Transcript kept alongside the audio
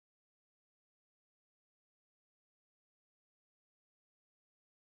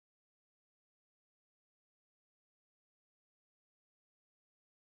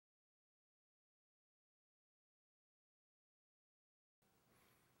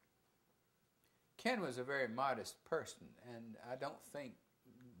Ken was a very modest person, and I don't think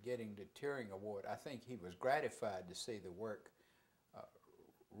getting the Turing Award, I think he was gratified to see the work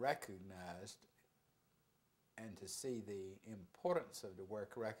recognized and to see the importance of the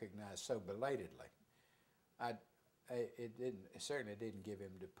work recognized so belatedly. It certainly didn't give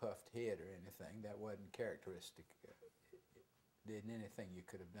him the puffed head or anything. That wasn't characteristic. Didn't anything you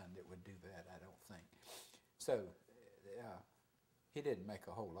could have done that would do that, I don't think. So he didn't make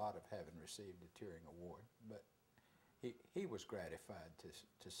a whole lot of having received the Turing Award, but he was gratified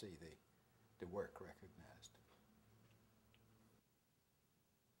to see the work recognized.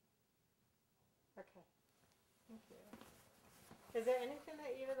 Okay, thank you. Is there anything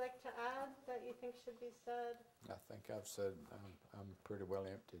that you would like to add that you think should be said? I think I've said I'm pretty well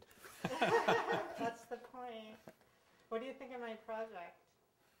emptied. That's the point. What do you think of my project?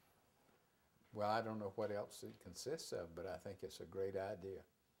 Well, I don't know what else it consists of, but I think it's a great idea.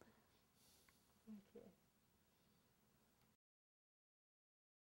 Thank you.